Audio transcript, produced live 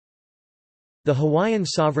The Hawaiian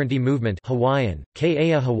Sovereignty Movement Hawaiian,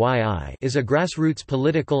 Ka'ea Hawaii is a grassroots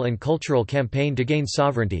political and cultural campaign to gain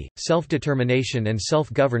sovereignty, self-determination and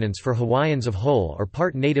self-governance for Hawaiians of whole or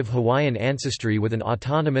part native Hawaiian ancestry with an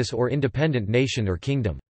autonomous or independent nation or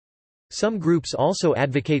kingdom. Some groups also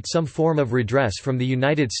advocate some form of redress from the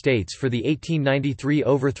United States for the 1893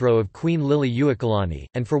 overthrow of Queen Liliuokalani,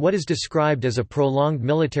 and for what is described as a prolonged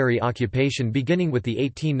military occupation beginning with the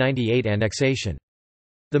 1898 annexation.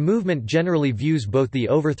 The movement generally views both the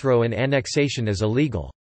overthrow and annexation as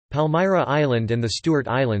illegal. Palmyra Island and the Stewart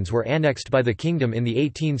Islands were annexed by the kingdom in the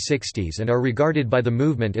 1860s and are regarded by the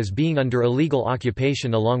movement as being under illegal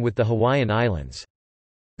occupation along with the Hawaiian Islands.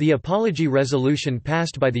 The Apology Resolution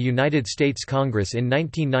passed by the United States Congress in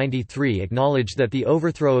 1993 acknowledged that the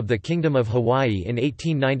overthrow of the Kingdom of Hawaii in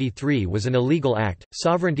 1893 was an illegal act.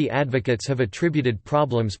 Sovereignty advocates have attributed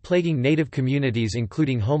problems plaguing Native communities,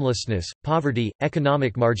 including homelessness, poverty,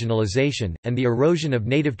 economic marginalization, and the erosion of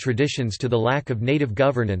Native traditions, to the lack of Native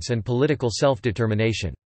governance and political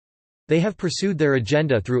self-determination. They have pursued their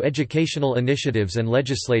agenda through educational initiatives and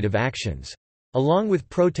legislative actions. Along with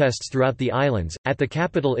protests throughout the islands, at the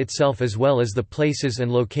capital itself as well as the places and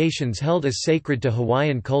locations held as sacred to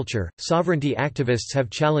Hawaiian culture, sovereignty activists have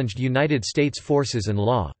challenged United States forces and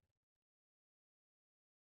law.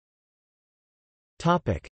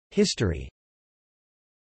 History.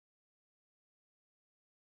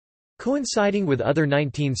 Coinciding with other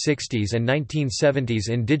 1960s and 1970s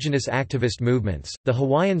indigenous activist movements, the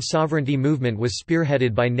Hawaiian sovereignty movement was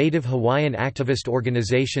spearheaded by Native Hawaiian activist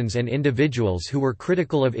organizations and individuals who were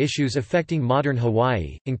critical of issues affecting modern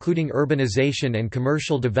Hawaii, including urbanization and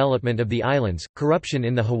commercial development of the islands, corruption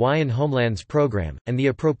in the Hawaiian Homelands Program, and the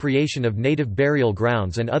appropriation of Native burial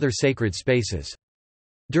grounds and other sacred spaces.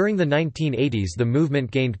 During the 1980s the movement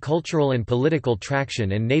gained cultural and political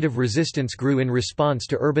traction, and Native resistance grew in response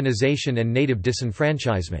to urbanization and Native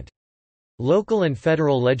disenfranchisement. Local and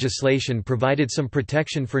federal legislation provided some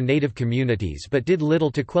protection for Native communities but did little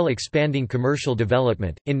to quell expanding commercial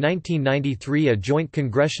development. In 1993, a joint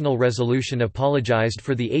congressional resolution apologized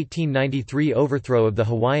for the 1893 overthrow of the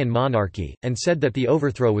Hawaiian monarchy, and said that the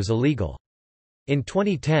overthrow was illegal. In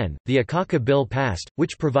 2010, the Akaka Bill passed,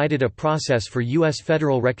 which provided a process for U.S.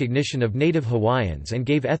 federal recognition of Native Hawaiians and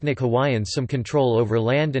gave ethnic Hawaiians some control over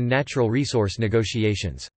land and natural resource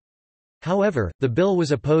negotiations. However, the bill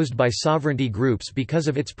was opposed by sovereignty groups because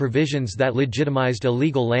of its provisions that legitimized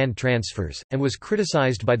illegal land transfers, and was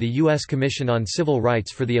criticized by the U.S. Commission on Civil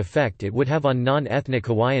Rights for the effect it would have on non-ethnic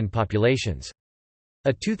Hawaiian populations.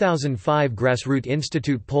 A 2005 Grassroot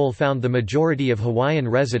Institute poll found the majority of Hawaiian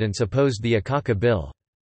residents opposed the Akaka Bill.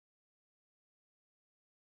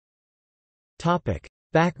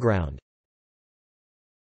 Background.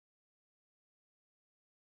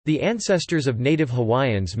 The ancestors of native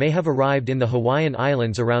Hawaiians may have arrived in the Hawaiian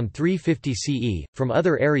Islands around 350 CE, from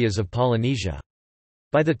other areas of Polynesia.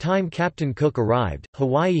 By the time Captain Cook arrived,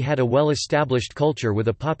 Hawaii had a well-established culture with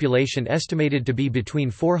a population estimated to be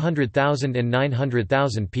between 400,000 and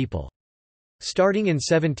 900,000 people. Starting in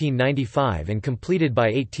 1795 and completed by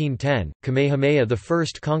 1810, Kamehameha I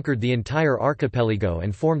conquered the entire archipelago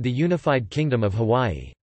and formed the unified Kingdom of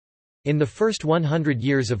Hawaii. In the first 100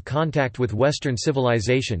 years of contact with Western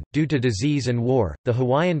civilization, due to disease and war, the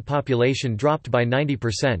Hawaiian population dropped by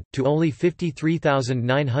 90%, to only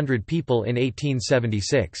 53,900 people in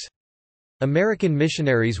 1876. American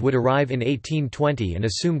missionaries would arrive in 1820 and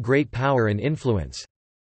assume great power and influence.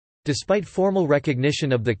 Despite formal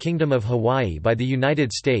recognition of the Kingdom of Hawaii by the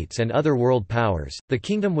United States and other world powers, the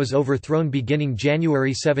kingdom was overthrown beginning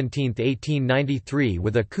January 17, 1893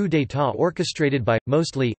 with a coup d'état orchestrated by,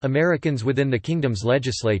 mostly, Americans within the kingdom's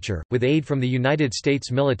legislature, with aid from the United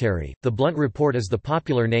States military. The Blunt Report is the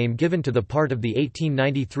popular name given to the part of the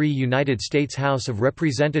 1893 United States House of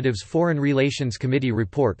Representatives Foreign Relations Committee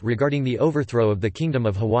report regarding the overthrow of the Kingdom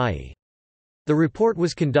of Hawaii. The report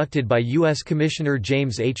was conducted by U.S. Commissioner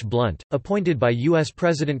James H. Blunt, appointed by U.S.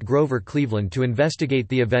 President Grover Cleveland to investigate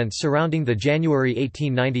the events surrounding the January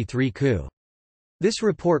 1893 coup. This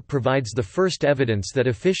report provides the first evidence that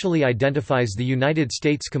officially identifies the United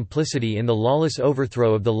States' complicity in the lawless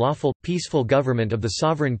overthrow of the lawful, peaceful government of the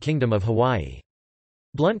sovereign Kingdom of Hawaii.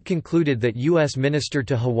 Blunt concluded that U.S. Minister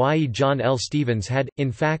to Hawaii John L. Stevens had,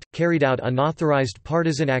 in fact, carried out unauthorized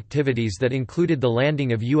partisan activities that included the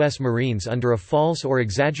landing of U.S. Marines under a false or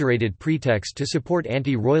exaggerated pretext to support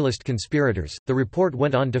anti-royalist conspirators. The report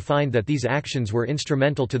went on to find that these actions were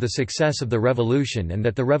instrumental to the success of the revolution and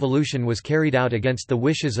that the revolution was carried out against the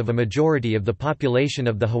wishes of a majority of the population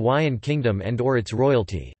of the Hawaiian Kingdom and/or its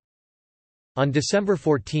royalty. On December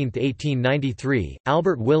 14, 1893,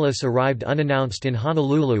 Albert Willis arrived unannounced in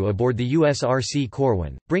Honolulu aboard the USRC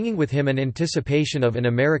Corwin, bringing with him an anticipation of an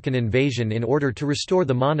American invasion in order to restore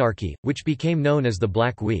the monarchy, which became known as the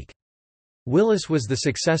Black Week. Willis was the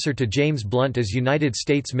successor to James Blunt as United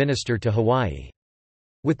States Minister to Hawaii.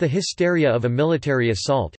 With the hysteria of a military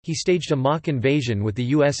assault, he staged a mock invasion with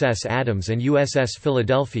the USS Adams and USS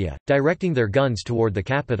Philadelphia, directing their guns toward the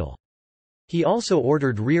capital. He also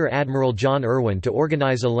ordered Rear Admiral John Irwin to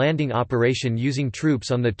organize a landing operation using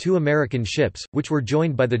troops on the two American ships, which were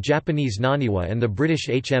joined by the Japanese Naniwa and the British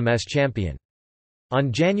HMS Champion.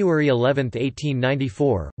 On January 11,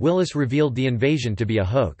 1894, Willis revealed the invasion to be a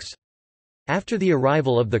hoax. After the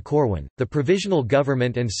arrival of the Corwin, the provisional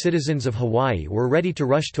government and citizens of Hawaii were ready to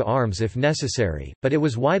rush to arms if necessary, but it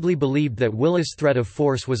was widely believed that Willis' threat of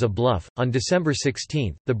force was a bluff. On December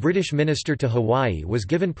 16, the British minister to Hawaii was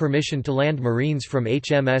given permission to land Marines from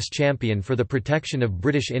HMS Champion for the protection of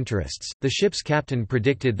British interests. The ship's captain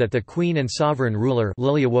predicted that the Queen and sovereign ruler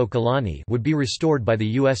Liliuokalani would be restored by the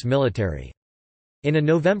U.S. military. In a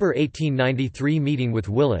November 1893 meeting with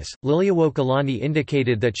Willis, Liliuokalani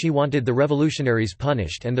indicated that she wanted the revolutionaries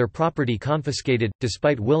punished and their property confiscated,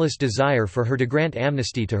 despite Willis' desire for her to grant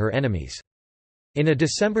amnesty to her enemies. In a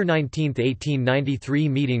December 19, 1893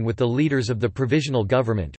 meeting with the leaders of the provisional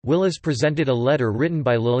government, Willis presented a letter written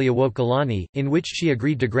by Liliuokalani, in which she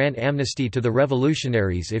agreed to grant amnesty to the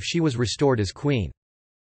revolutionaries if she was restored as queen.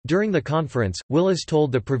 During the conference, Willis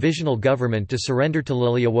told the provisional government to surrender to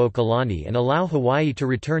Liliuokalani and allow Hawaii to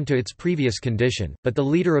return to its previous condition, but the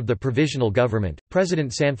leader of the provisional government,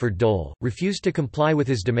 President Sanford Dole, refused to comply with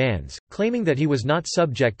his demands, claiming that he was not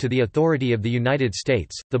subject to the authority of the United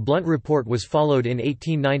States. The Blunt Report was followed in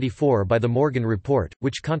 1894 by the Morgan Report,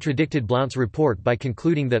 which contradicted Blount's report by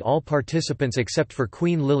concluding that all participants except for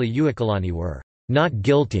Queen Liliuokalani were not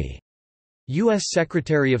guilty. U.S.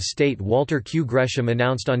 Secretary of State Walter Q. Gresham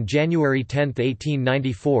announced on January 10,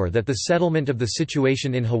 1894 that the settlement of the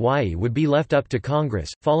situation in Hawaii would be left up to Congress,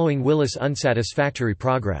 following Willis' unsatisfactory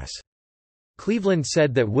progress. Cleveland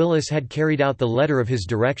said that Willis had carried out the letter of his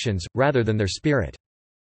directions, rather than their spirit.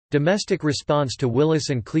 Domestic response to Willis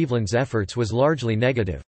and Cleveland's efforts was largely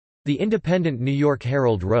negative. The Independent New York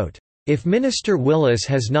Herald wrote, "If Minister Willis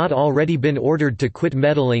has not already been ordered to quit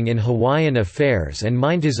meddling in Hawaiian affairs and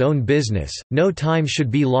mind his own business, no time should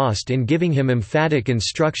be lost in giving him emphatic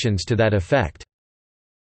instructions to that effect."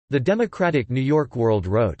 The Democratic New York World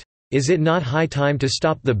wrote, "Is it not high time to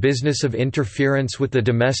stop the business of interference with the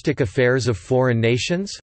domestic affairs of foreign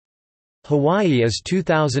nations? Hawaii is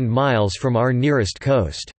 2,000 miles from our nearest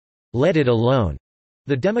coast. Let it alone."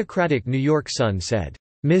 The Democratic New York Sun said,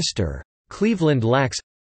 "Mr. Cleveland lacks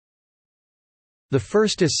the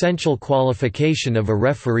first essential qualification of a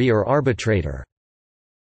referee or arbitrator."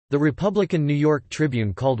 The Republican New York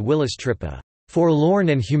Tribune called Willis' trip a "forlorn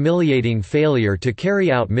and humiliating failure to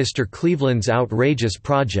carry out Mr. Cleveland's outrageous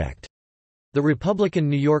project." The Republican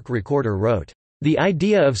New York Recorder wrote, "The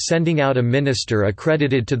idea of sending out a minister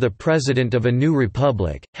accredited to the president of a new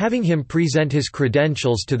republic, having him present his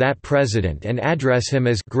credentials to that president and address him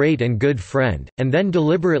as great and good friend, and then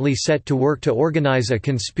deliberately set to work to organize a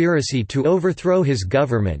conspiracy to overthrow his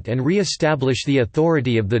government and re-establish the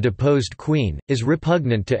authority of the deposed queen, is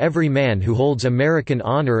repugnant to every man who holds American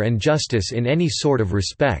honor and justice in any sort of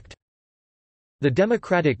respect." The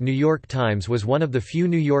Democratic New York Times was one of the few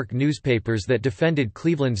New York newspapers that defended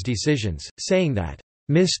Cleveland's decisions, saying that,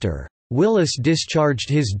 "Mr. Willis discharged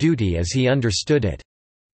his duty as he understood it."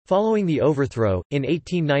 Following the overthrow, in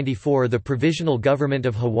 1894 the Provisional Government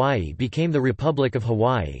of Hawaii became the Republic of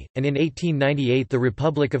Hawaii, and in 1898 the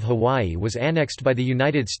Republic of Hawaii was annexed by the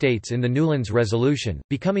United States in the Newlands Resolution,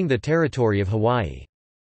 becoming the Territory of Hawaii.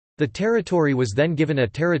 The territory was then given a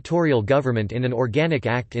territorial government in an organic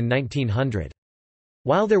act in 1900.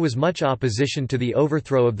 While there was much opposition to the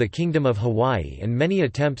overthrow of the Kingdom of Hawaii and many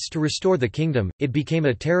attempts to restore the kingdom, it became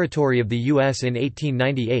a territory of the U.S. in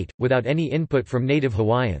 1898, without any input from native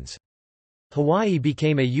Hawaiians. Hawaii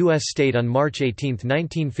became a U.S. state on March 18,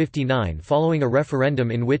 1959 following a referendum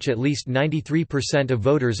in which at least 93% of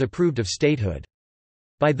voters approved of statehood.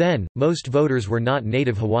 By then, most voters were not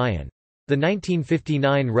native Hawaiian. The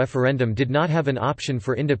 1959 referendum did not have an option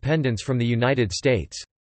for independence from the United States.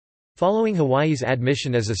 Following Hawaii's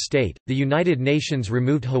admission as a state, the United Nations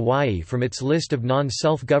removed Hawaii from its list of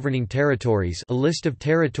non-self-governing territories, a list of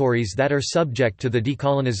territories that are subject to the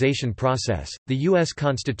decolonization process. The U.S.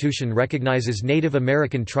 Constitution recognizes Native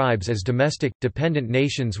American tribes as domestic, dependent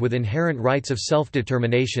nations with inherent rights of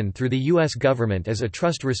self-determination through the U.S. government as a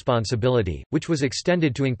trust responsibility, which was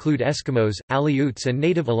extended to include Eskimos, Aleuts and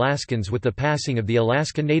Native Alaskans with the passing of the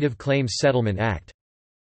Alaska Native Claims Settlement Act.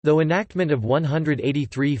 Though enactment of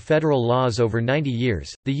 183 federal laws over 90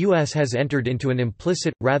 years, the U.S. has entered into an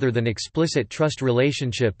implicit, rather than explicit trust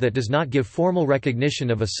relationship that does not give formal recognition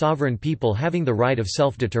of a sovereign people having the right of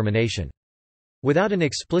self-determination. Without an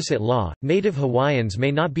explicit law, Native Hawaiians may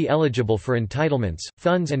not be eligible for entitlements,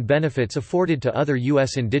 funds and benefits afforded to other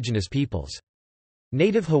U.S. indigenous peoples.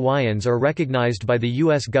 Native Hawaiians are recognized by the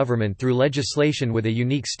U.S. government through legislation with a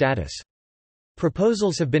unique status.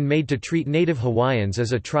 Proposals have been made to treat Native Hawaiians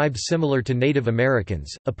as a tribe similar to Native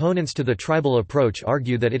Americans. Opponents to the tribal approach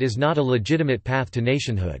argue that it is not a legitimate path to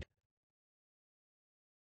nationhood.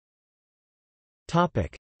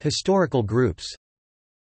 Topic: Historical groups.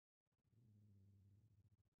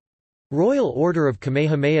 Royal Order of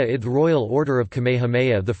Kamehameha. The Royal Order of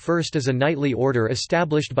Kamehameha I is a knightly order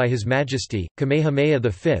established by His Majesty, Kamehameha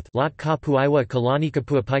V Lot Kapuaiwa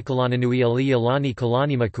Kalanikapua Paikalananui Ali Alani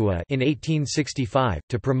Kalanimakua in 1865,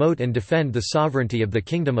 to promote and defend the sovereignty of the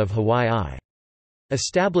Kingdom of Hawaii.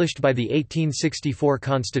 Established by the 1864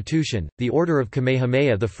 Constitution, the Order of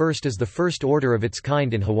Kamehameha I is the first order of its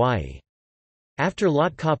kind in Hawaii. After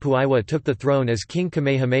Lot Kapuaiwa took the throne as King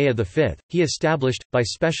Kamehameha V, he established, by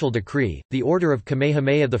special decree, the Order of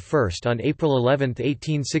Kamehameha I on April 11,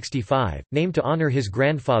 1865, named to honor his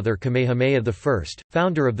grandfather Kamehameha I,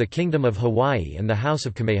 founder of the Kingdom of Hawaii and the House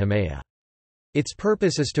of Kamehameha. Its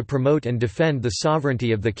purpose is to promote and defend the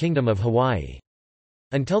sovereignty of the Kingdom of Hawaii.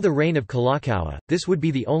 Until the reign of Kalakaua, this would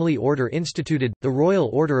be the only order instituted. The Royal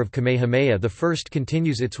Order of Kamehameha I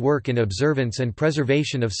continues its work in observance and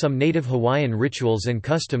preservation of some native Hawaiian rituals and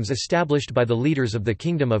customs established by the leaders of the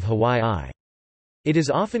Kingdom of Hawaii. It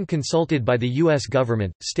is often consulted by the U.S.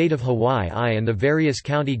 government, State of Hawaii and the various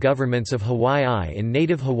county governments of Hawaii in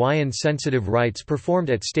Native Hawaiian sensitive rites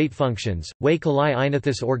performed at state functions. Wai Kalai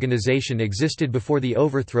Inathis organization existed before the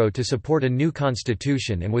overthrow to support a new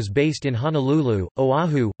constitution and was based in Honolulu,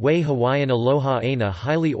 Oahu. Wai Hawaiian Aloha Aina,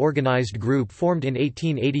 highly organized group formed in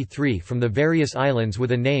 1883 from the various islands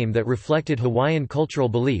with a name that reflected Hawaiian cultural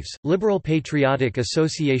beliefs. Liberal Patriotic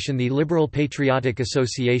Association. The Liberal Patriotic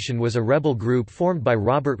Association was a rebel group formed by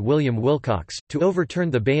Robert William Wilcox, to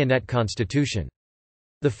overturn the Bayonet Constitution.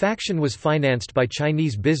 The faction was financed by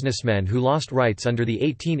Chinese businessmen who lost rights under the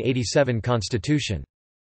 1887 Constitution.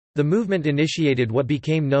 The movement initiated what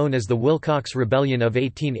became known as the Wilcox Rebellion of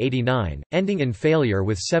 1889, ending in failure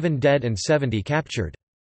with 7 dead and 70 captured.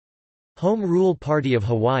 Home Rule Party of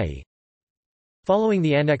Hawaii. Following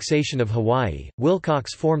the annexation of Hawaii,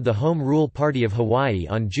 Wilcox formed the Home Rule Party of Hawaii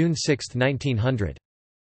on June 6, 1900.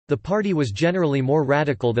 The party was generally more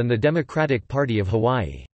radical than the Democratic Party of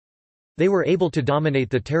Hawaii. They were able to dominate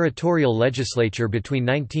the territorial legislature between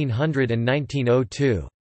 1900 and 1902.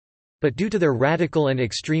 But due to their radical and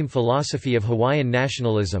extreme philosophy of Hawaiian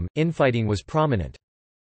nationalism, infighting was prominent.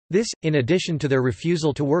 This, in addition to their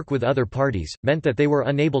refusal to work with other parties, meant that they were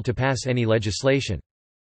unable to pass any legislation.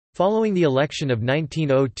 Following the election of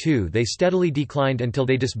 1902, they steadily declined until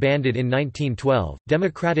they disbanded in 1912.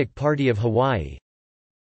 Democratic Party of Hawaii.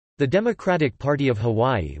 The Democratic Party of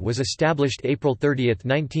Hawaii was established April 30,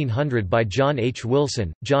 1900 by John H.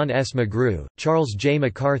 Wilson, John S. McGrew, Charles J.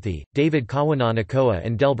 McCarthy, David Kawananakoa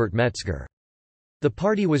and Delbert Metzger. The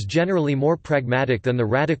party was generally more pragmatic than the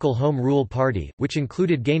radical Home Rule Party, which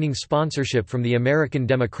included gaining sponsorship from the American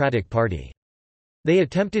Democratic Party. They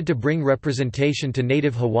attempted to bring representation to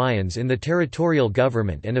Native Hawaiians in the territorial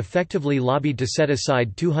government and effectively lobbied to set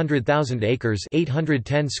aside 200,000 acres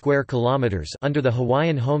 (810 square kilometers) under the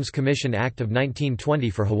Hawaiian Homes Commission Act of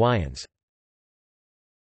 1920 for Hawaiians.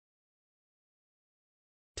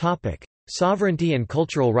 Topic: Sovereignty and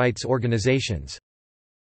cultural rights organizations.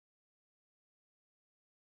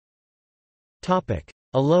 Topic: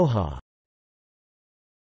 Aloha.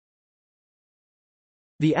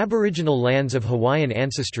 The Aboriginal lands of Hawaiian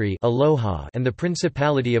ancestry Aloha and the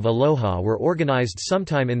Principality of Aloha were organized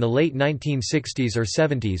sometime in the late 1960s or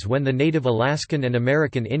 70s when the Native Alaskan and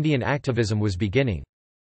American Indian activism was beginning.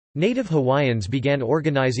 Native Hawaiians began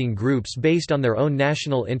organizing groups based on their own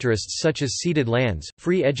national interests such as ceded lands,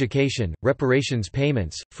 free education, reparations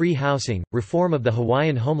payments, free housing, reform of the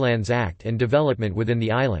Hawaiian Homelands Act and development within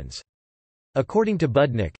the islands. According to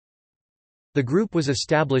Budnick, the group was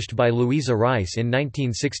established by Louisa Rice in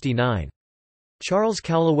 1969. Charles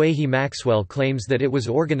Kalawayhi Maxwell claims that it was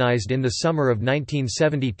organized in the summer of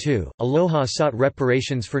 1972. Aloha sought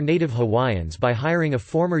reparations for Native Hawaiians by hiring a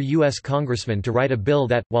former U.S. congressman to write a bill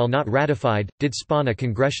that, while not ratified, did spawn a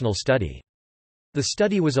congressional study. The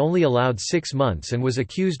study was only allowed 6 months and was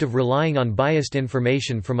accused of relying on biased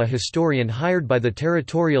information from a historian hired by the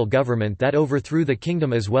territorial government that overthrew the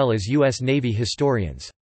kingdom as well as U.S. Navy historians.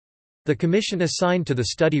 The commission assigned to the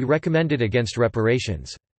study recommended against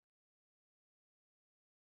reparations.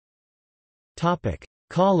 Ka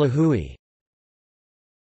Lahui.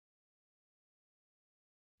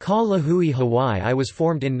 Ka Lahui Hawaii was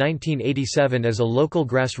formed in 1987 as a local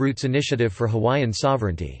grassroots initiative for Hawaiian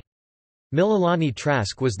sovereignty. Mililani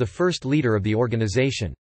Trask was the first leader of the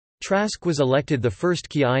organization. Trask was elected the first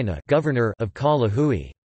Kiaina governor of Ka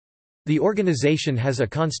Lahui. The organization has a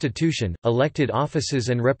constitution, elected offices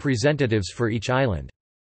and representatives for each island.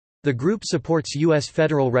 The group supports U.S.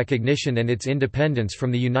 federal recognition and its independence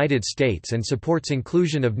from the United States and supports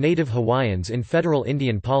inclusion of Native Hawaiians in federal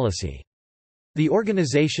Indian policy. The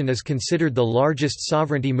organization is considered the largest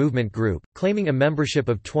sovereignty movement group, claiming a membership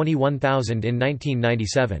of 21,000 in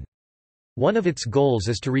 1997. One of its goals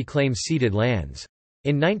is to reclaim ceded lands.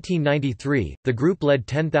 In 1993, the group led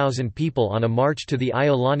 10,000 people on a march to the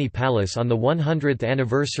Iolani Palace on the 100th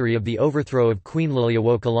anniversary of the overthrow of Queen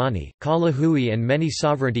Liliuokalani. Ka Lahui and many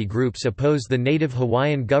sovereignty groups oppose the Native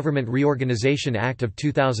Hawaiian Government Reorganization Act of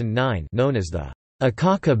 2009, known as the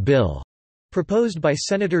Akaka Bill, proposed by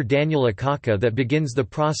Senator Daniel Akaka, that begins the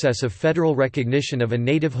process of federal recognition of a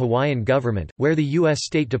Native Hawaiian government, where the U.S.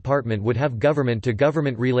 State Department would have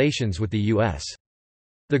government-to-government relations with the U.S.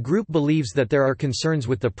 The group believes that there are concerns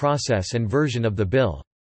with the process and version of the bill.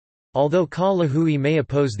 Although Ka Lahui may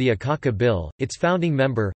oppose the Akaka Bill, its founding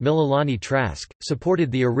member, Mililani Trask, supported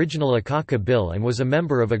the original Akaka Bill and was a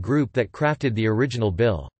member of a group that crafted the original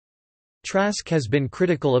bill. Trask has been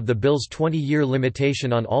critical of the bill's 20-year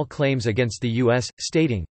limitation on all claims against the U.S.,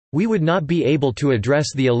 stating, "We would not be able to address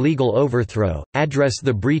the illegal overthrow, address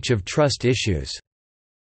the breach of trust issues,"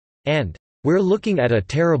 and "We're looking at a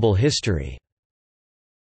terrible history.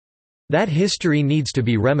 That history needs to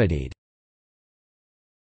be remedied."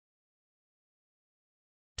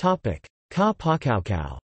 Ka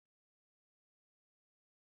Pakaukau.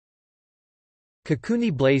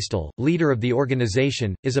 Kakuni Blaisdell, leader of the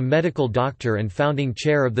organization, is a medical doctor and founding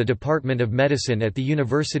chair of the Department of Medicine at the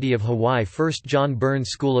University of Hawaii First John Burns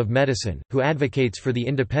School of Medicine, who advocates for the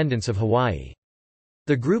independence of Hawaii.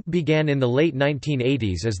 The group began in the late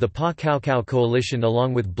 1980s as the Pakaukau Coalition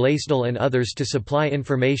along with Blaisdell and others to supply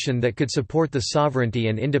information that could support the sovereignty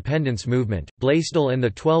and independence movement. Blaisdell and the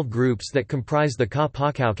 12 groups that comprise the Ka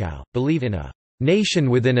Pakaukau believe in a nation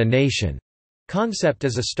within a nation concept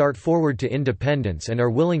as a start forward to independence and are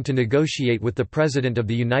willing to negotiate with the President of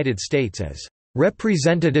the United States as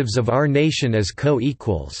representatives of our nation as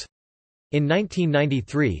co-equals. In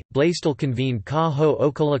 1993, Blaisdell convened Ka Ho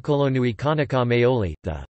Okalakolonui Kanaka Maoli,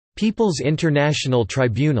 the People's International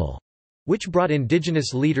Tribunal, which brought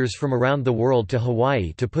indigenous leaders from around the world to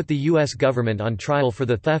Hawaii to put the U.S. government on trial for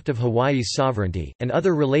the theft of Hawaii's sovereignty, and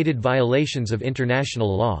other related violations of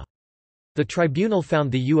international law. The tribunal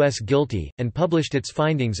found the U.S. guilty, and published its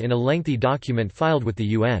findings in a lengthy document filed with the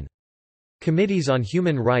UN Committees on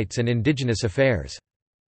Human Rights and Indigenous Affairs.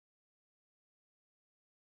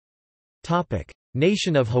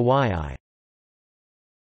 Nation of Hawaii.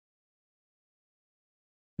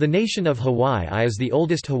 The Nation of Hawaii is the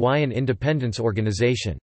oldest Hawaiian independence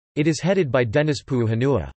organization. It is headed by Dennis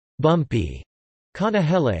Puuhonua Bumpy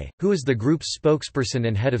Kanahele, who is the group's spokesperson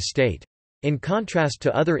and head of state. In contrast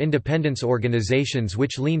to other independence organizations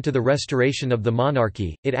which lean to the restoration of the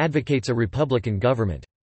monarchy, it advocates a republican government.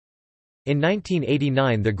 In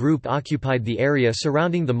 1989 the group occupied the area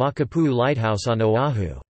surrounding the Makapuu Lighthouse on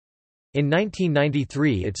Oahu. In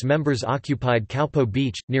 1993 its members occupied Kaupo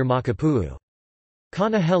Beach, near Makapuu.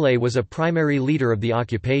 Kanahele was a primary leader of the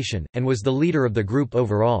occupation, and was the leader of the group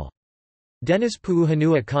overall. Dennis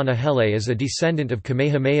Puuhonua Kanahele is a descendant of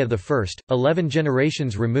Kamehameha I, 11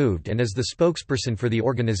 generations removed, and is the spokesperson for the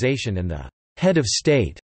organization and the head of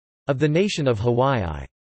state of the Nation of Hawaii.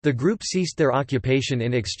 The group ceased their occupation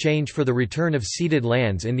in exchange for the return of ceded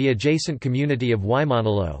lands in the adjacent community of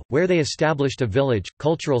Waimanalo, where they established a village,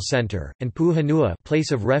 cultural center, and Puuhonua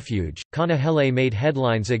place of refuge. Kanahele made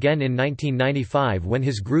headlines again in 1995 when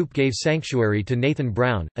his group gave sanctuary to Nathan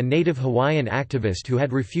Brown, a native Hawaiian activist who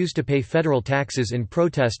had refused to pay federal taxes in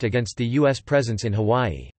protest against the U.S. presence in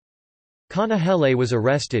Hawaii. Kanahele was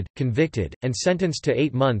arrested, convicted, and sentenced to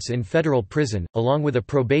 8 months in federal prison, along with a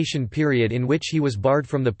probation period in which he was barred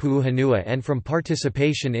from the Puuhonua and from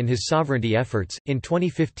participation in his sovereignty efforts. In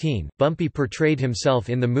 2015, Bumpy portrayed himself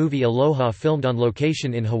in the movie Aloha, filmed on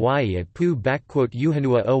location in Hawaii at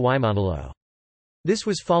Pu-Uhonua o Waimanalo. This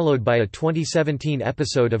was followed by a 2017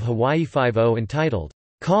 episode of Hawaii Five-0 entitled,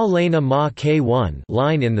 Ka Lena Ma K1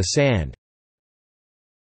 Line in the Sand.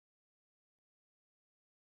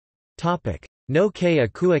 No Ke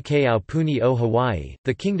Akua Ke Aupuni o Hawaii,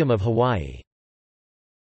 the Kingdom of Hawaii.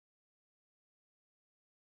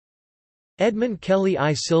 Edmund Kelly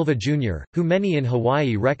I. Silva Jr., who many in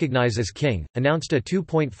Hawaii recognize as king, announced a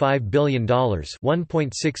 $2.5 billion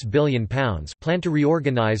 £1.6 billion plan to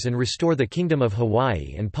reorganize and restore the Kingdom of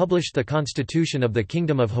Hawaii and published the Constitution of the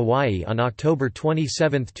Kingdom of Hawaii on October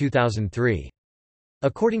 27, 2003.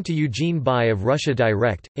 According to Eugene Bai of Russia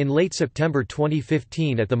Direct, in late September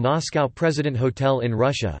 2015 at the Moscow President Hotel in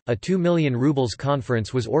Russia, a 2 million rubles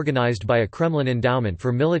conference was organized by a Kremlin endowment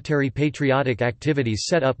for military patriotic activities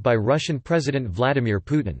set up by Russian President Vladimir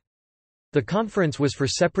Putin. The conference was for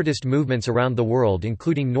separatist movements around the world,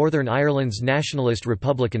 including Northern Ireland's Nationalist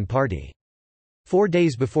Republican Party. 4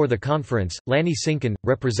 days before the conference, Lanny Sinkin,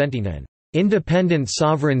 representing an independent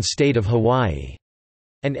sovereign state of Hawaii,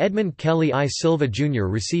 and Edmund Kelly I. Silva Jr.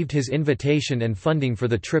 received his invitation and funding for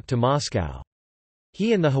the trip to Moscow.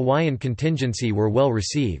 He and the Hawaiian contingency were well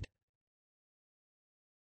received.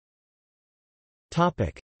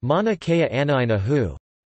 Mauna Kea Anaina Hu.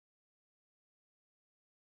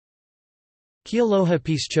 Kealoha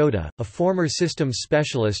Pisciotta, a former systems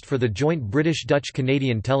specialist for the joint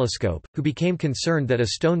British-Dutch-Canadian telescope, who became concerned that a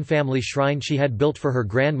stone family shrine she had built for her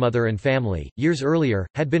grandmother and family, years earlier,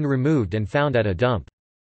 had been removed and found at a dump.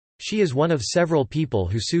 She is one of several people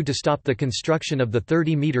who sued to stop the construction of the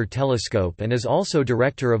 30-meter telescope and is also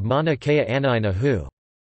director of Mauna Kea Anaina Hu.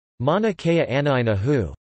 Mauna Kea Anaina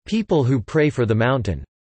Hu, people who pray for the mountain,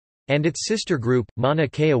 and its sister group, Mauna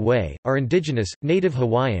Kea Way, are indigenous, native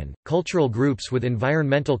Hawaiian, cultural groups with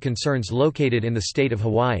environmental concerns located in the state of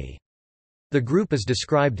Hawaii. The group is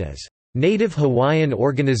described as Native Hawaiian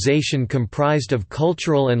organization comprised of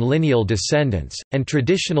cultural and lineal descendants, and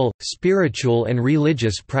traditional, spiritual and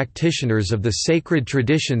religious practitioners of the sacred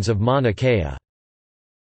traditions of Mauna Kea.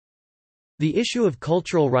 The issue of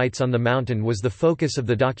cultural rights on the mountain was the focus of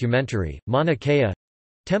the documentary, Mauna Kea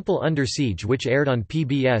 — Temple Under Siege, which aired on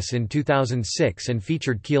PBS in 2006 and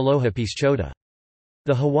featured Kealoha Pisciotta.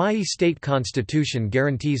 The Hawaii state constitution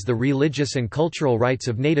guarantees the religious and cultural rights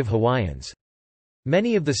of Native Hawaiians.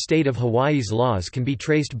 Many of the state of Hawaii's laws can be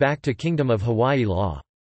traced back to Kingdom of Hawaii law.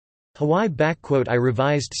 Hawaii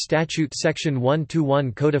revised statute section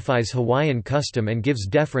 121 codifies Hawaiian custom and gives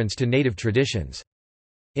deference to native traditions.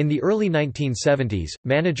 In the early 1970s,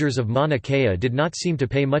 managers of Mauna Kea did not seem to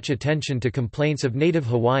pay much attention to complaints of native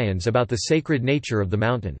Hawaiians about the sacred nature of the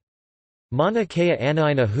mountain. Mauna Kea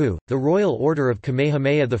Anaina Hu, the Royal Order of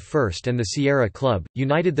Kamehameha I and the Sierra Club,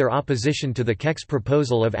 united their opposition to the Keck's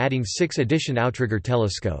proposal of adding 6 additional outrigger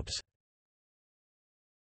telescopes.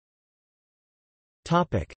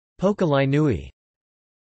 Pokalai Nui.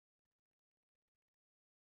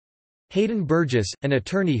 Hayden Burgess, an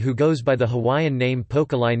attorney who goes by the Hawaiian name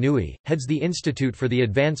Pokalai Nui, heads the Institute for the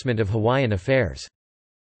Advancement of Hawaiian Affairs.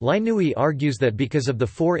 Lainui argues that because of the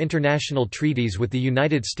 4 international treaties with the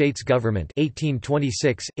United States government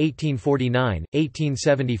 1826, 1849,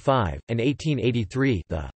 1875, and 1883,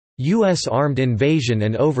 the U.S. armed invasion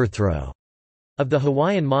and overthrow of the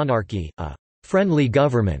Hawaiian monarchy, a friendly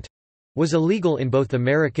government, was illegal in both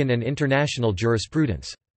American and international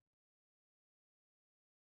jurisprudence.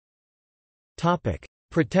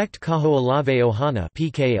 Protect Kaho'olawe Ohana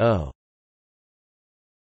 (PKO).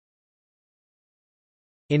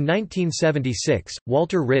 In 1976,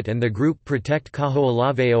 Walter Ritt and the group Protect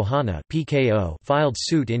Kaho'olawe Ohana (PKO) filed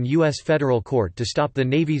suit in U.S. federal court to stop the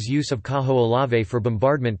Navy's use of Kaho'olawe for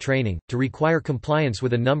bombardment training, to require compliance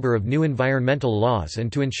with a number of new environmental laws and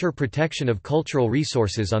to ensure protection of cultural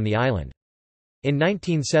resources on the island. In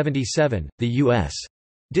 1977, the U.S.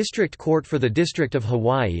 District Court for the District of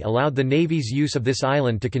Hawaii allowed the Navy's use of this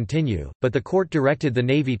island to continue, but the court directed the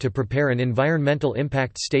Navy to prepare an environmental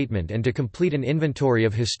impact statement and to complete an inventory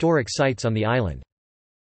of historic sites on the island.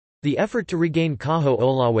 The effort to regain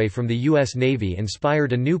Kaho'olawe from the U.S. Navy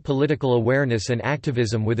inspired a new political awareness and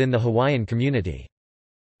activism within the Hawaiian community.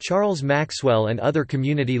 Charles Maxwell and other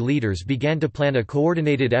community leaders began to plan a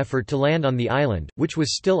coordinated effort to land on the island, which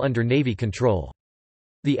was still under Navy control.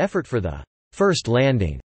 The effort for the first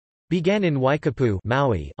landing began in Waikapu,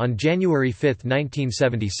 Maui, on January 5,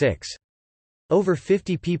 1976. Over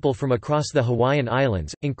 50 people from across the Hawaiian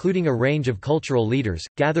Islands, including a range of cultural leaders,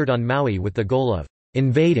 gathered on Maui with the goal of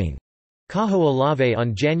invading Kaho'olawe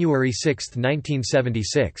on January 6,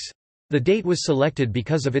 1976. The date was selected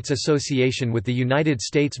because of its association with the United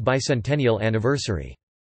States bicentennial anniversary.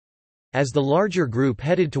 As the larger group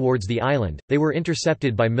headed towards the island, they were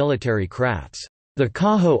intercepted by military crafts. The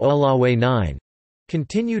Kaho'olawe 9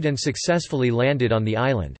 continued and successfully landed on the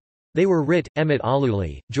island. They were Rit. Emmett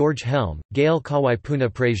Aluli, George Helm, Gail Kawaipuna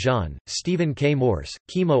Prejean, Stephen K. Morse,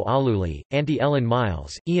 Kimo Aluli, Auntie Ellen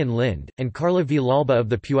Miles, Ian Lind, and Carla Villalba of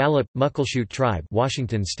the Puyallup, Muckleshoot Tribe,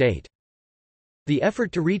 Washington State. The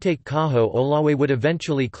effort to retake Kaho'olawe would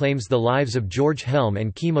eventually claim the lives of George Helm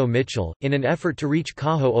and Kimo Mitchell. In an effort to reach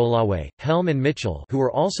Kaho'olawe, Helm and Mitchell, who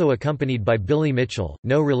were also accompanied by Billy Mitchell,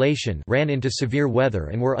 no relation, ran into severe weather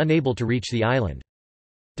and were unable to reach the island.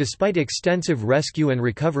 Despite extensive rescue and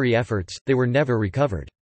recovery efforts, they were never recovered.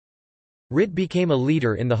 Rit became a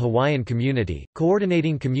leader in the Hawaiian community,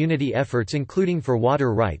 coordinating community efforts including for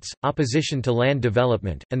water rights, opposition to land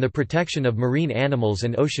development, and the protection of marine animals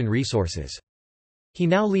and ocean resources. He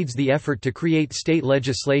now leads the effort to create state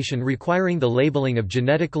legislation requiring the labeling of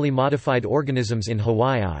genetically modified organisms in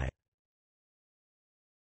Hawaii.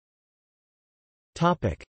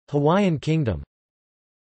 Hawaiian Kingdom.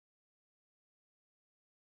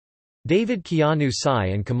 David Keanu Sai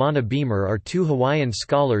and Kamana Beamer are two Hawaiian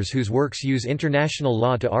scholars whose works use international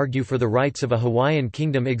law to argue for the rights of a Hawaiian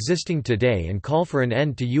kingdom existing today and call for an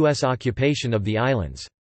end to U.S. occupation of the islands.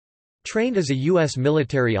 Trained as a U.S.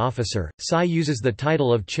 military officer, Sai uses the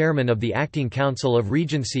title of chairman of the Acting Council of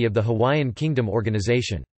Regency of the Hawaiian Kingdom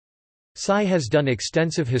Organization. Sai has done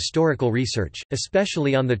extensive historical research,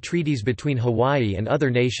 especially on the treaties between Hawaii and other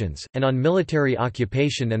nations, and on military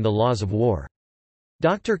occupation and the laws of war.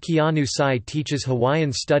 Dr. Keanu Sai teaches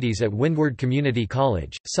Hawaiian studies at Windward Community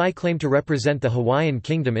College. Sai claimed to represent the Hawaiian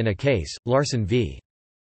Kingdom in a case, Larson v.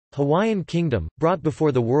 Hawaiian Kingdom, brought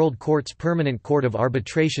before the World Court's Permanent Court of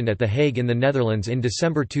Arbitration at The Hague in the Netherlands in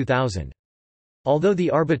December 2000. Although the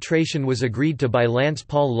arbitration was agreed to by Lance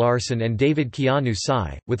Paul Larson and David Keanu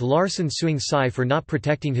Sai, with Larson suing Sai for not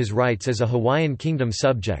protecting his rights as a Hawaiian Kingdom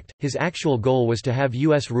subject, his actual goal was to have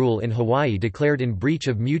U.S. rule in Hawaii declared in breach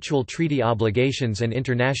of mutual treaty obligations and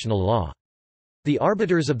international law. The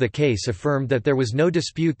arbiters of the case affirmed that there was no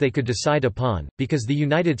dispute they could decide upon, because the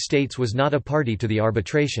United States was not a party to the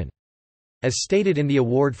arbitration. As stated in the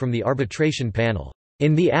award from the arbitration panel,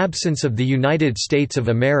 "In the absence of the United States of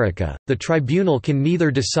America, the tribunal can neither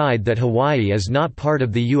decide that Hawaii is not part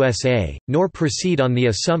of the USA, nor proceed on the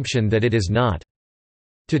assumption that it is not.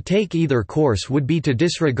 To take either course would be to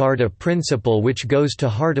disregard a principle which goes to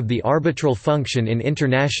heart of the arbitral function in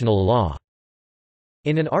international law."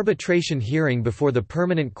 In an arbitration hearing before the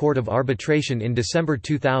Permanent Court of Arbitration in December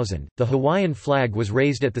 2000, the Hawaiian flag was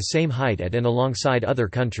raised at the same height at and alongside other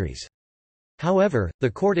countries. However, the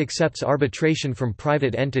court accepts arbitration from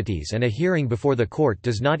private entities and a hearing before the court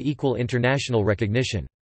does not equal international recognition.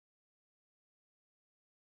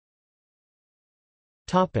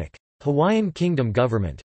 Hawaiian Kingdom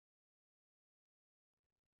government.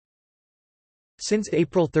 Since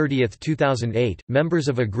April 30, 2008, members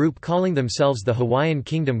of a group calling themselves the Hawaiian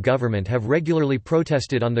Kingdom Government have regularly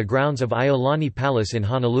protested on the grounds of Iolani Palace in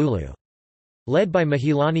Honolulu. Led by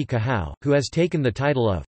Mahilani Kahau, who has taken the title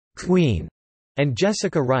of Queen, and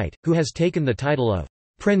Jessica Wright, who has taken the title of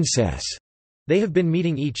Princess. They have been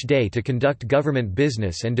meeting each day to conduct government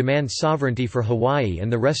business and demand sovereignty for Hawaii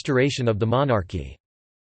and the restoration of the monarchy.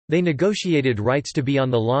 They negotiated rights to be on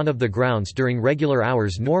the lawn of the grounds during regular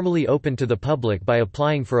hours normally open to the public by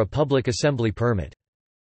applying for a public assembly permit.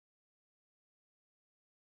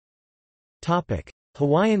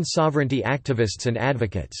 Hawaiian sovereignty activists and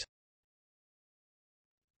advocates.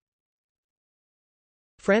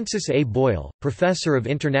 Francis A. Boyle, professor of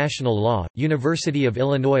international law, University of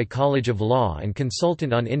Illinois College of Law and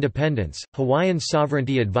consultant on independence, Hawaiian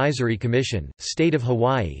Sovereignty Advisory Commission, State of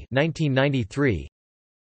Hawaii 1993.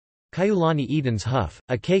 Kaiulani Edens Huff,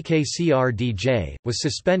 a KKCR DJ, was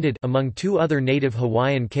suspended among two other native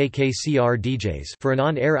Hawaiian KKCR DJs for an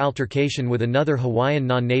on-air altercation with another Hawaiian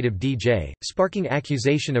non-native DJ, sparking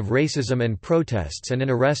accusation of racism and protests and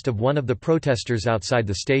an arrest of one of the protesters outside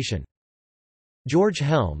the station. George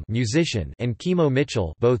Helm, musician, and Kimo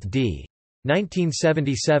Mitchell, both d.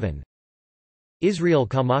 1977. Israel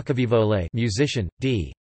Kamakavivole, musician,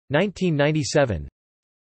 d. 1997.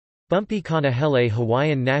 Bumpy Kanahele,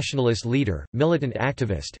 Hawaiian nationalist leader, militant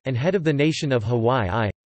activist, and head of the nation of Hawaii.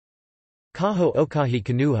 Kaho Okahi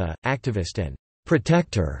Kanuha, activist and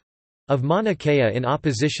protector of Mauna Kea in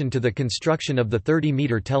opposition to the construction of the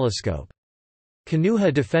 30-meter telescope.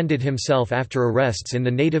 Kanuha defended himself after arrests in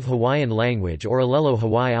the native Hawaiian language or Alelo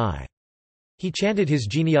Hawaii. He chanted his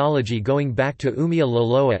genealogy going back to Umia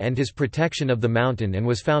Loloa and his protection of the mountain and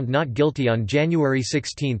was found not guilty on January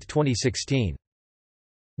 16, 2016.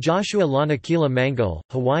 Joshua Lanakila Mangal,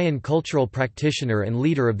 Hawaiian cultural practitioner and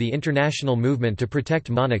leader of the international movement to protect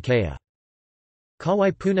Mauna Kea.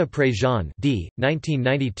 Kawaipuna Prajan d.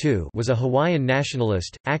 1992 was a Hawaiian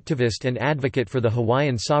nationalist, activist and advocate for the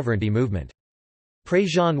Hawaiian sovereignty movement.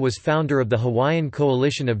 Prajan was founder of the Hawaiian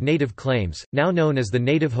Coalition of Native Claims, now known as the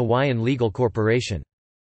Native Hawaiian Legal Corporation.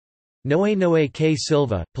 Noenoe K.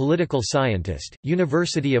 Silva, political scientist,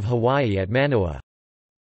 University of Hawaii at Manoa.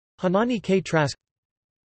 Hanani K. Trask.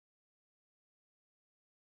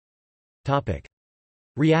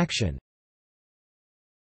 Reaction.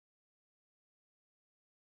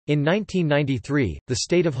 In 1993, the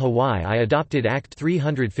state of Hawaii adopted Act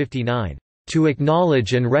 359, "to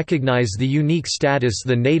acknowledge and recognize the unique status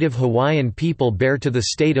the native Hawaiian people bear to the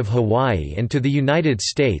state of Hawaii and to the United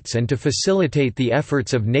States and to facilitate the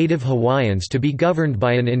efforts of native Hawaiians to be governed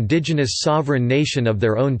by an indigenous sovereign nation of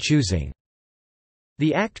their own choosing."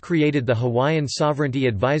 The Act created the Hawaiian Sovereignty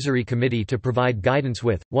Advisory Committee to provide guidance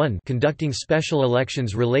with, 1 conducting special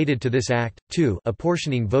elections related to this Act, 2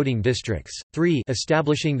 apportioning voting districts, 3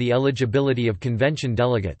 establishing the eligibility of convention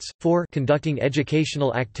delegates, 4 conducting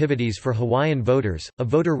educational activities for Hawaiian voters, a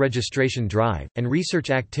voter registration drive, and research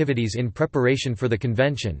activities in preparation for the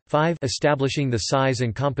convention, 5 establishing the size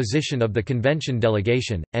and composition of the convention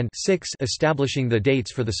delegation, and 6 establishing the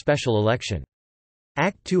dates for the special election.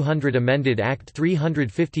 Act 200 amended Act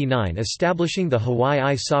 359 establishing the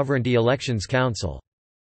Hawaii Sovereignty Elections Council.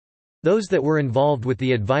 Those that were involved with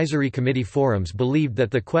the advisory committee forums believed that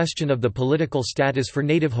the question of the political status for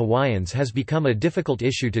native Hawaiians has become a difficult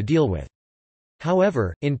issue to deal with.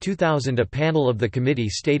 However, in 2000 a panel of the committee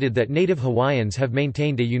stated that native Hawaiians have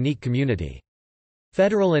maintained a unique community.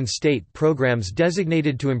 Federal and state programs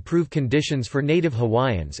designated to improve conditions for native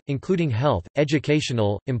Hawaiians, including health,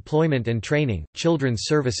 educational, employment and training, children's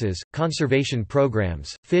services, conservation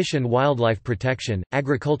programs, fish and wildlife protection,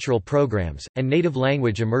 agricultural programs, and native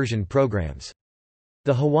language immersion programs.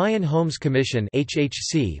 The Hawaiian Homes Commission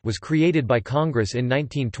 (HHC) was created by Congress in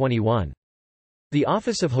 1921. The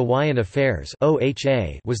Office of Hawaiian Affairs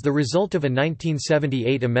 (OHA) was the result of a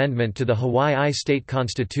 1978 amendment to the Hawaii State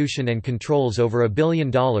Constitution and controls over $1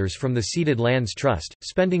 billion from the Ceded Lands Trust,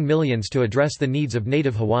 spending millions to address the needs of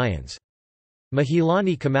native Hawaiians.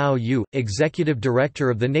 Mahilani Kamau, executive director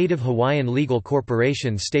of the Native Hawaiian Legal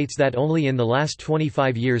Corporation, states that only in the last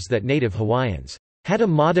 25 years that native Hawaiians had a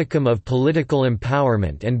modicum of political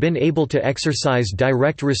empowerment and been able to exercise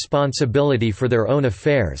direct responsibility for their own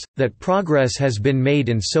affairs, that progress has been made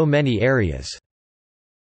in so many areas.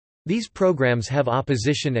 These programs have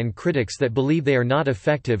opposition and critics that believe they are not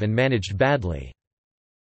effective and managed badly.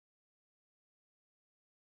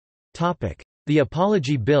 The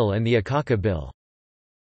Apology Bill and the Akaka Bill.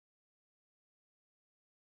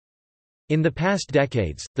 In the past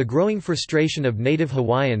decades, the growing frustration of native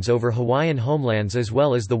Hawaiians over Hawaiian homelands as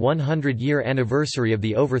well as the 100-year anniversary of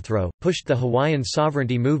the overthrow, pushed the Hawaiian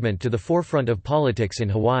sovereignty movement to the forefront of politics in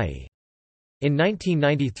Hawaii. In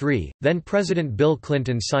 1993, then-President Bill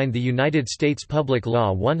Clinton signed the United States Public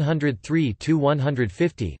Law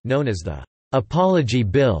 103-150, known as the Apology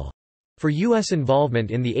Bill, for U.S.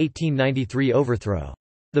 involvement in the 1893 overthrow.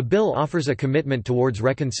 The bill offers a commitment towards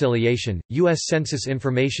reconciliation. U.S. Census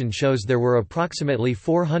information shows there were approximately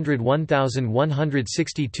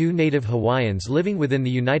 401,162 native Hawaiians living within the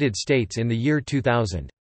United States in the year 2000.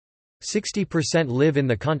 60% live in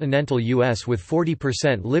the continental U.S., with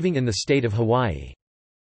 40% living in the state of Hawaii.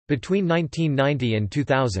 Between 1990 and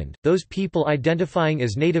 2000, those people identifying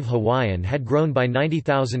as Native Hawaiian had grown by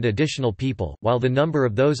 90,000 additional people, while the number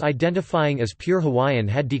of those identifying as pure Hawaiian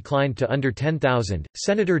had declined to under 10,000.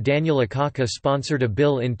 Senator Daniel Akaka sponsored a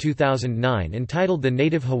bill in 2009 entitled the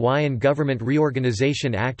Native Hawaiian Government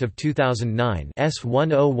Reorganization Act of 2009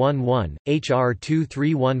 S1011, H.R.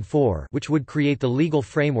 2314, which would create the legal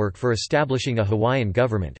framework for establishing a Hawaiian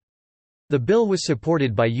government. The bill was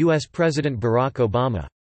supported by U.S. President Barack Obama.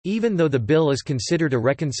 Even though the bill is considered a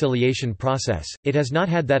reconciliation process, it has not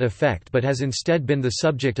had that effect but has instead been the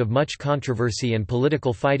subject of much controversy and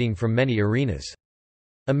political fighting from many arenas.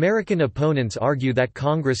 American opponents argue that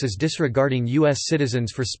Congress is disregarding U.S.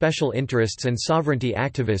 citizens for special interests, and sovereignty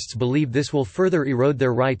activists believe this will further erode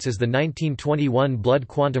their rights, as the 1921 Blood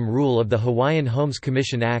Quantum Rule of the Hawaiian Homes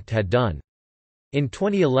Commission Act had done. In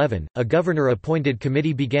 2011, a governor-appointed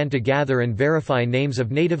committee began to gather and verify names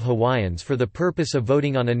of Native Hawaiians for the purpose of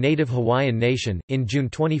voting on a Native Hawaiian nation. In June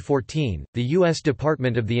 2014, the U.S.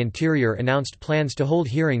 Department of the Interior announced plans to hold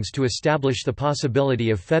hearings to establish the possibility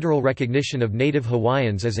of federal recognition of Native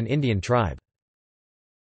Hawaiians as an Indian tribe.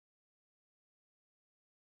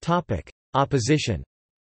 Opposition.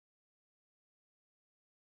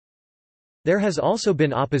 There has also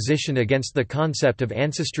been opposition against the concept of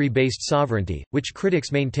ancestry-based sovereignty, which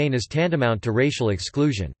critics maintain is tantamount to racial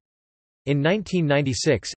exclusion. In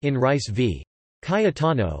 1996, in Rice v.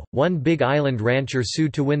 Cayetano, one Big Island rancher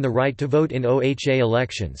sued to win the right to vote in OHA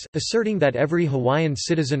elections, asserting that every Hawaiian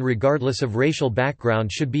citizen regardless of racial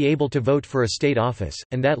background should be able to vote for a state office,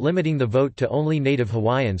 and that limiting the vote to only Native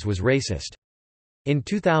Hawaiians was racist. In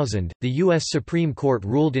 2000, the U.S. Supreme Court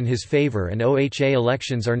ruled in his favor and OHA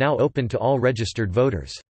elections are now open to all registered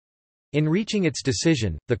voters. In reaching its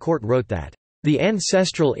decision, the court wrote that, "The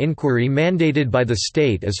ancestral inquiry mandated by the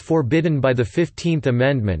state is forbidden by the 15th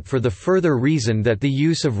Amendment for the further reason that the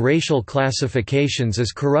use of racial classifications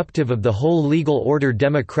is corruptive of the whole legal order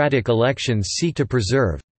democratic elections seek to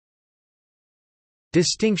preserve.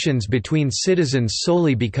 Distinctions between citizens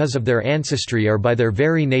solely because of their ancestry are by their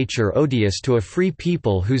very nature odious to a free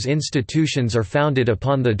people whose institutions are founded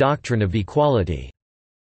upon the doctrine of equality."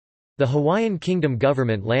 The Hawaiian Kingdom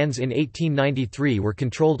government lands in 1893 were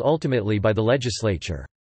controlled ultimately by the legislature.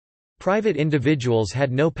 Private individuals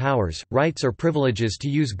had no powers, rights or privileges to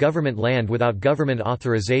use government land without government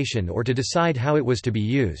authorization or to decide how it was to be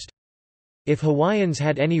used. If Hawaiians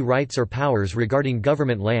had any rights or powers regarding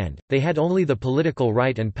government land, they had only the political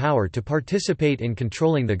right and power to participate in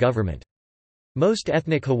controlling the government. Most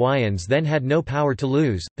ethnic Hawaiians then had no power to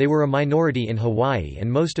lose, they were a minority in Hawaii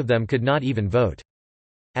and most of them could not even vote.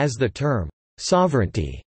 As the term,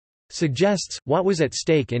 sovereignty, suggests, what was at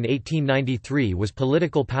stake in 1893 was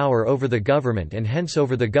political power over the government and hence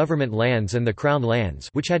over the government lands and the Crown lands,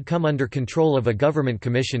 which had come under control of a government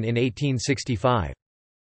commission in 1865.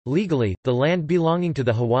 Legally, the land belonging to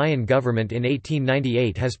the Hawaiian government in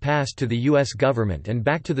 1898 has passed to the U.S. government and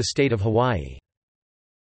back to the state of Hawaii.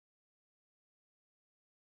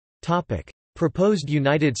 Proposed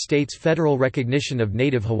United States federal recognition of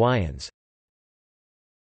Native Hawaiians.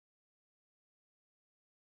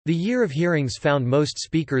 The year of hearings found most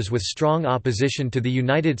speakers with strong opposition to the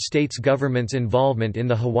United States government's involvement in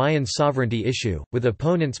the Hawaiian sovereignty issue, with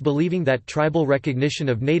opponents believing that tribal recognition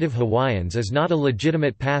of Native Hawaiians is not a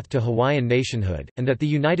legitimate path to Hawaiian nationhood, and that the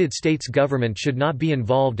United States government should not be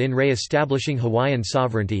involved in re-establishing Hawaiian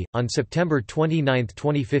sovereignty. On September 29,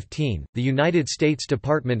 2015, the United States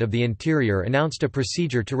Department of the Interior announced a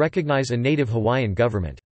procedure to recognize a Native Hawaiian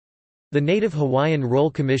government. The Native Hawaiian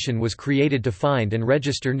Roll Commission was created to find and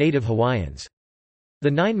register Native Hawaiians. The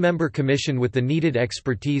 9-member commission with the needed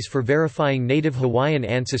expertise for verifying Native Hawaiian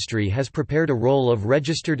ancestry has prepared a roll of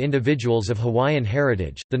registered individuals of Hawaiian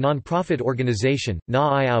heritage. The non-profit organization,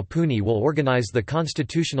 Na'ai will organize the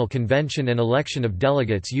Constitutional Convention and election of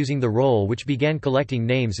delegates using the roll, which began collecting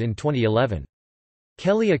names in 2011.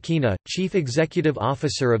 Kelly Akina, chief executive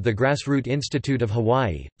officer of the Grassroot Institute of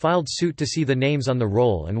Hawaii, filed suit to see the names on the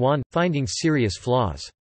roll and won, finding serious flaws.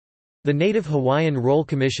 The Native Hawaiian Roll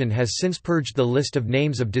Commission has since purged the list of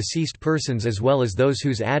names of deceased persons as well as those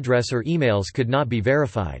whose address or emails could not be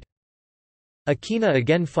verified. Akina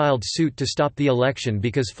again filed suit to stop the election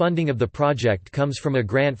because funding of the project comes from a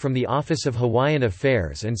grant from the Office of Hawaiian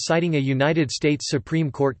Affairs and citing a United States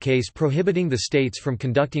Supreme Court case prohibiting the states from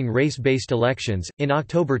conducting race-based elections. In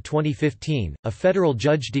October 2015, a federal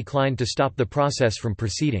judge declined to stop the process from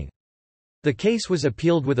proceeding. The case was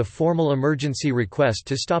appealed with a formal emergency request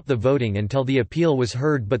to stop the voting until the appeal was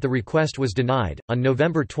heard, but the request was denied. On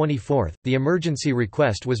November 24, the emergency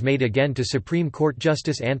request was made again to Supreme Court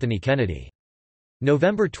Justice Anthony Kennedy.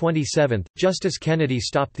 November 27, Justice Kennedy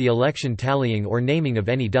stopped the election tallying or naming of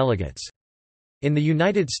any delegates. In the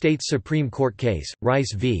United States Supreme Court case,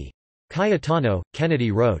 Rice v. Cayetano,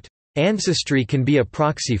 Kennedy wrote, "Ancestry can be a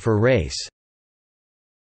proxy for race."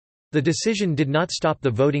 The decision did not stop the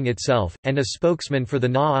voting itself, and a spokesman for the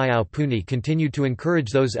Na'ai continued to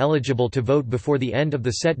encourage those eligible to vote before the end of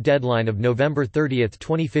the set deadline of November 30,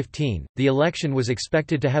 2015. The election was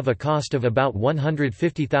expected to have a cost of about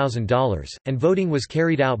 $150,000, and voting was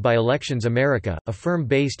carried out by Elections America, a firm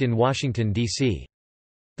based in Washington, D.C.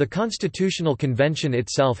 The Constitutional Convention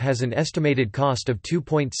itself has an estimated cost of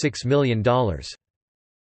 $2.6 million.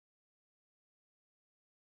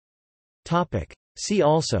 See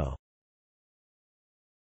also: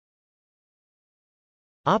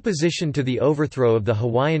 Opposition to the overthrow of the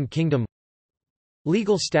Hawaiian Kingdom,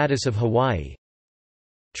 Legal status of Hawaii,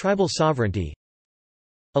 Tribal sovereignty,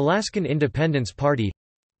 Alaskan Independence Party,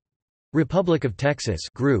 Republic of Texas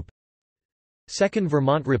Group, Second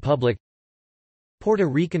Vermont Republic, Puerto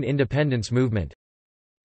Rican Independence Movement,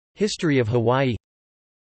 History of Hawaii,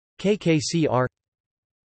 KKCR.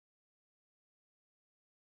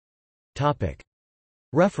 Topic.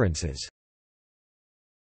 References.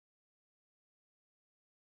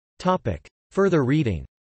 Topic. Further reading.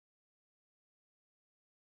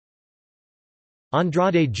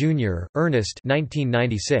 Andrade, Jr., Ernest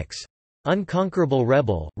 1996. Unconquerable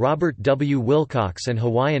Rebel, Robert W. Wilcox and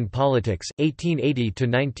Hawaiian Politics,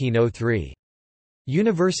 1880–1903.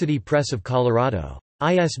 University Press of Colorado.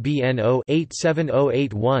 ISBN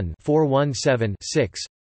 0-87081-417-6.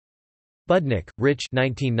 Budnick, Rich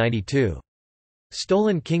 1992.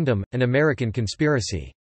 Stolen Kingdom, An American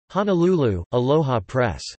Conspiracy. Honolulu, Aloha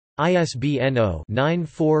Press. ISBN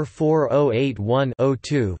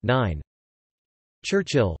 0-944081-02-9.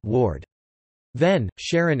 Churchill, Ward. Venn,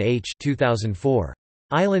 Sharon H. 2004.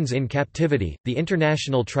 Islands in Captivity, The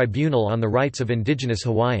International Tribunal on the Rights of Indigenous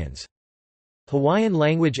Hawaiians. Hawaiian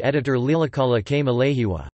language editor Lilakala K.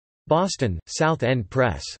 Malehiwa. Boston, South End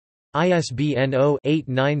Press. ISBN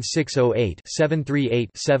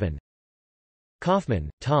 0-89608-738-7. Kaufman,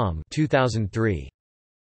 Tom 2003.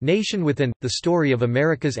 Nation Within, The Story of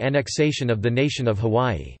America's Annexation of the Nation of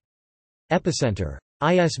Hawaii. Epicenter.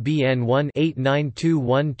 ISBN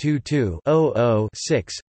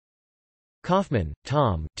 1-892122-00-6. Kaufman,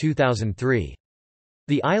 Tom 2003.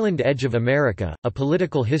 The Island Edge of America, A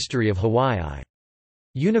Political History of Hawaii.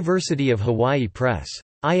 University of Hawaii Press.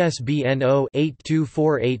 ISBN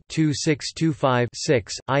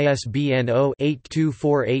 0-8248-2625-6, ISBN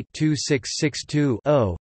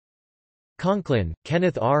 0-8248-2662-0. Conklin,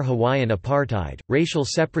 Kenneth R. Hawaiian Apartheid, Racial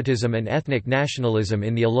Separatism and Ethnic Nationalism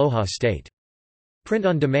in the Aloha State. Print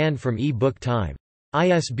on demand from e-book Time.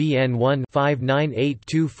 ISBN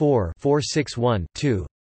 1-59824-461-2.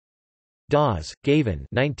 Dawes, Gavin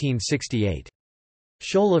 1968.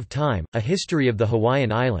 Shoal of Time, A History of the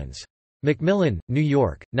Hawaiian Islands. Macmillan, New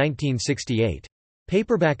York, 1968.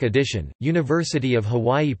 Paperback edition, University of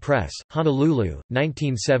Hawaii Press, Honolulu,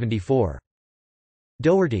 1974.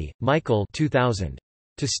 Doherty, Michael 2000.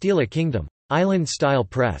 To Steal a Kingdom. Island Style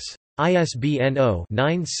Press. ISBN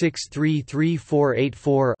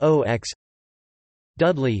 0-9633484-0x.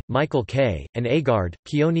 Dudley, Michael K., and Agard,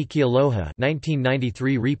 Keone Kealoha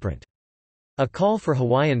 1993 reprint. A Call for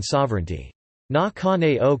Hawaiian Sovereignty. Na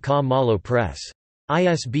Kane o Ka Malo Press.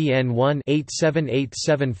 ISBN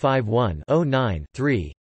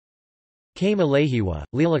 1-878751-09-3. K. Malehiwa,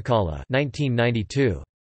 Lilakala 1992.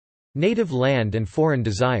 Native Land and Foreign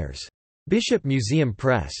Desires. Bishop Museum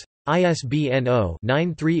Press. ISBN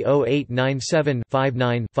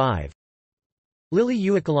 0-930897-59-5. Lily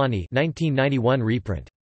Uikalani 1991 reprint.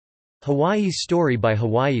 Hawaii's Story by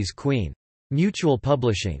Hawaii's Queen. Mutual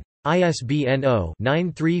Publishing. ISBN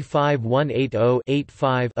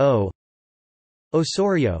 0-9351808-5-0.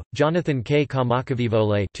 Osorio, Jonathan K.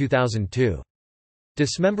 Kamakavivole 2002.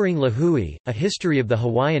 Dismembering Lahui, A History of the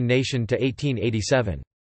Hawaiian Nation to 1887.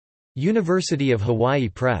 University of Hawaii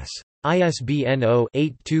Press. ISBN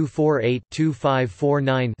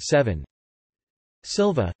 0-8248-2549-7.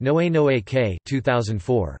 Silva, Noe K.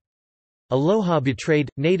 2004. Aloha Betrayed,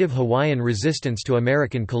 Native Hawaiian Resistance to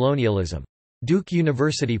American Colonialism. Duke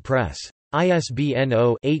University Press. ISBN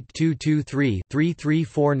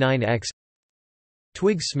 0-8223-3349-X.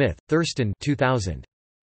 Twigg Smith, Thurston 2000.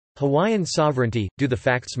 Hawaiian Sovereignty, Do the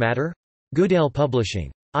Facts Matter? Goodale Publishing.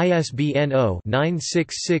 ISBN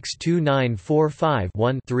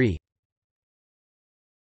 0-9662945-1-3.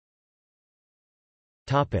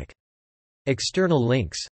 External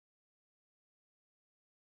links.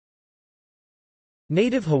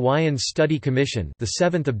 Native Hawaiians Study Commission, the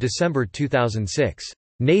 7th of December 2006.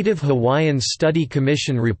 Native Hawaiians Study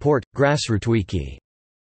Commission Report, Grassrootwiki.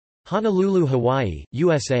 Honolulu, Hawaii,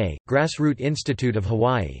 USA, Grassroot Institute of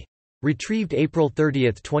Hawaii. Retrieved April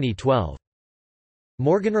 30, 2012.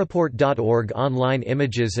 Morganreport.org. Online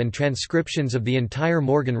images and transcriptions of the entire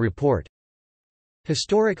Morgan Report.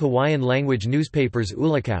 Historic Hawaiian language newspapers.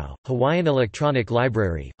 Ulakau, Hawaiian Electronic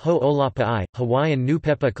Library, Ho'olapa'i, Hawaiian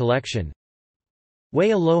Nupepa Collection.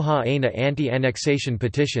 Way Aloha Aina Anti-Annexation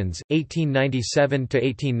Petitions,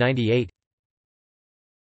 1897–1898.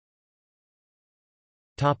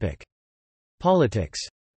 Politics.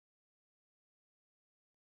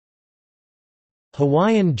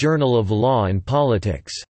 Hawaiian Journal of Law and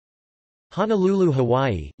Politics. Honolulu,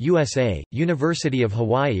 Hawaii, USA, University of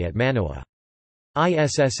Hawaii at Manoa.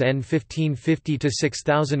 ISSN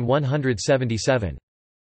 1550-6177.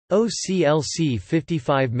 OCLC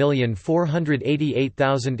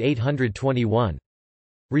 55488821.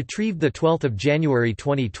 Retrieved 12 January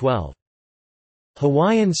 2012.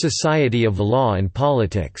 Hawaiian Society of Law and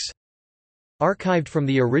Politics. Archived from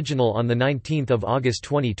the original on 19 August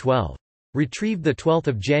 2012. Retrieved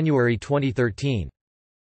 12 January 2013.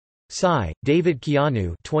 Tsai, David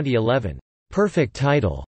Keanu 2011. Perfect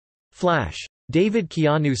title. Flash. David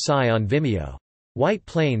Keanu Tsai on Vimeo. White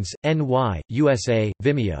Plains, NY, USA,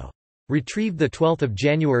 Vimeo. Retrieved 12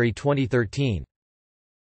 January 2013.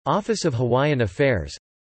 Office of Hawaiian Affairs.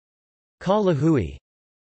 Ka Lahui.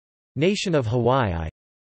 Nation of Hawaii.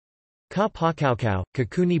 Ka Pakaukau,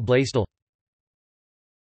 Kakuni Blaisdell.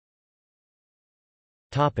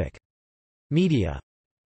 Media.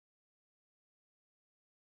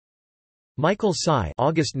 Michael Tsai,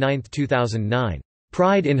 August 9, 2009.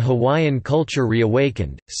 Pride in Hawaiian Culture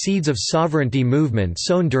Reawakened, Seeds of Sovereignty Movement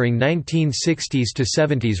Sown During 1960s to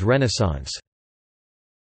 70s Renaissance.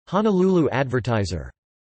 Honolulu Advertiser.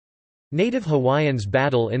 Native Hawaiians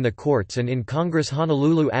Battle in the Courts and in Congress.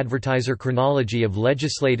 Honolulu Advertiser. Chronology of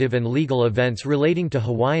legislative and legal events relating to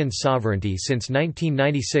Hawaiian sovereignty since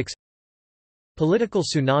 1996. Political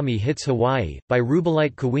Tsunami Hits Hawaii, by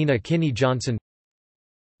Rubelite Kawina Kinney Johnson.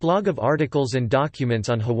 Blog of articles and documents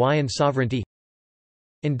on Hawaiian sovereignty.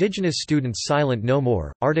 Indigenous Students Silent No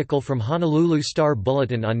More, article from Honolulu Star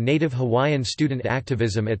Bulletin on Native Hawaiian student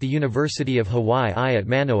activism at the University of Hawaii at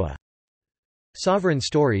Manoa. Sovereign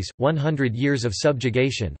Stories, 100 Years of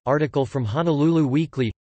Subjugation, article from Honolulu Weekly.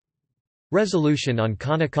 Resolution on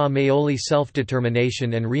Kanaka Maoli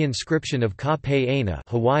Self-Determination and Reinscription of Ka Pe'ena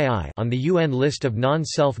Hawaii on the UN list of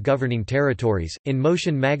non-self-governing territories, in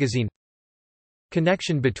Motion magazine.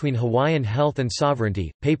 Connection between Hawaiian health and sovereignty,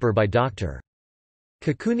 paper by Dr.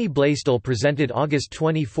 Kakuni Blaisdell presented August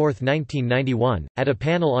 24, 1991, at a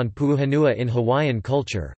panel on Puuhanua in Hawaiian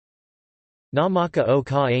culture. Namaka o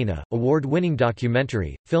Ka'ena, award-winning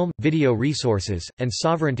documentary, film, video resources, and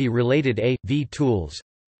sovereignty-related A.V. tools.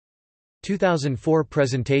 2004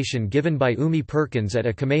 presentation given by Umi Perkins at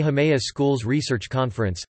a Kamehameha Schools Research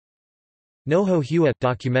Conference. Noho Hua,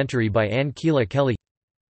 documentary by Ann Keela Kelly.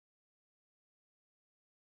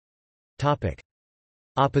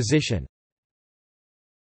 Opposition.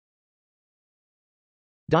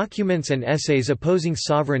 Documents and essays opposing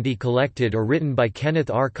sovereignty collected or written by Kenneth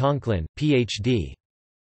R. Conklin, Ph.D.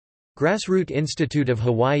 Grassroot Institute of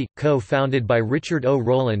Hawaii, co-founded by Richard O.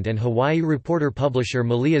 Rowland and Hawaii reporter-publisher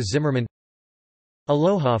Malia Zimmerman.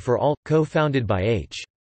 Aloha for All, co-founded by H.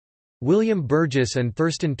 William Burgess and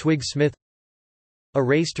Thurston Twigg Smith. A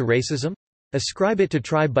Race to Racism? Ascribe It to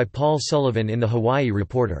Tribe by Paul Sullivan in the Hawaii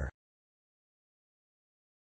Reporter.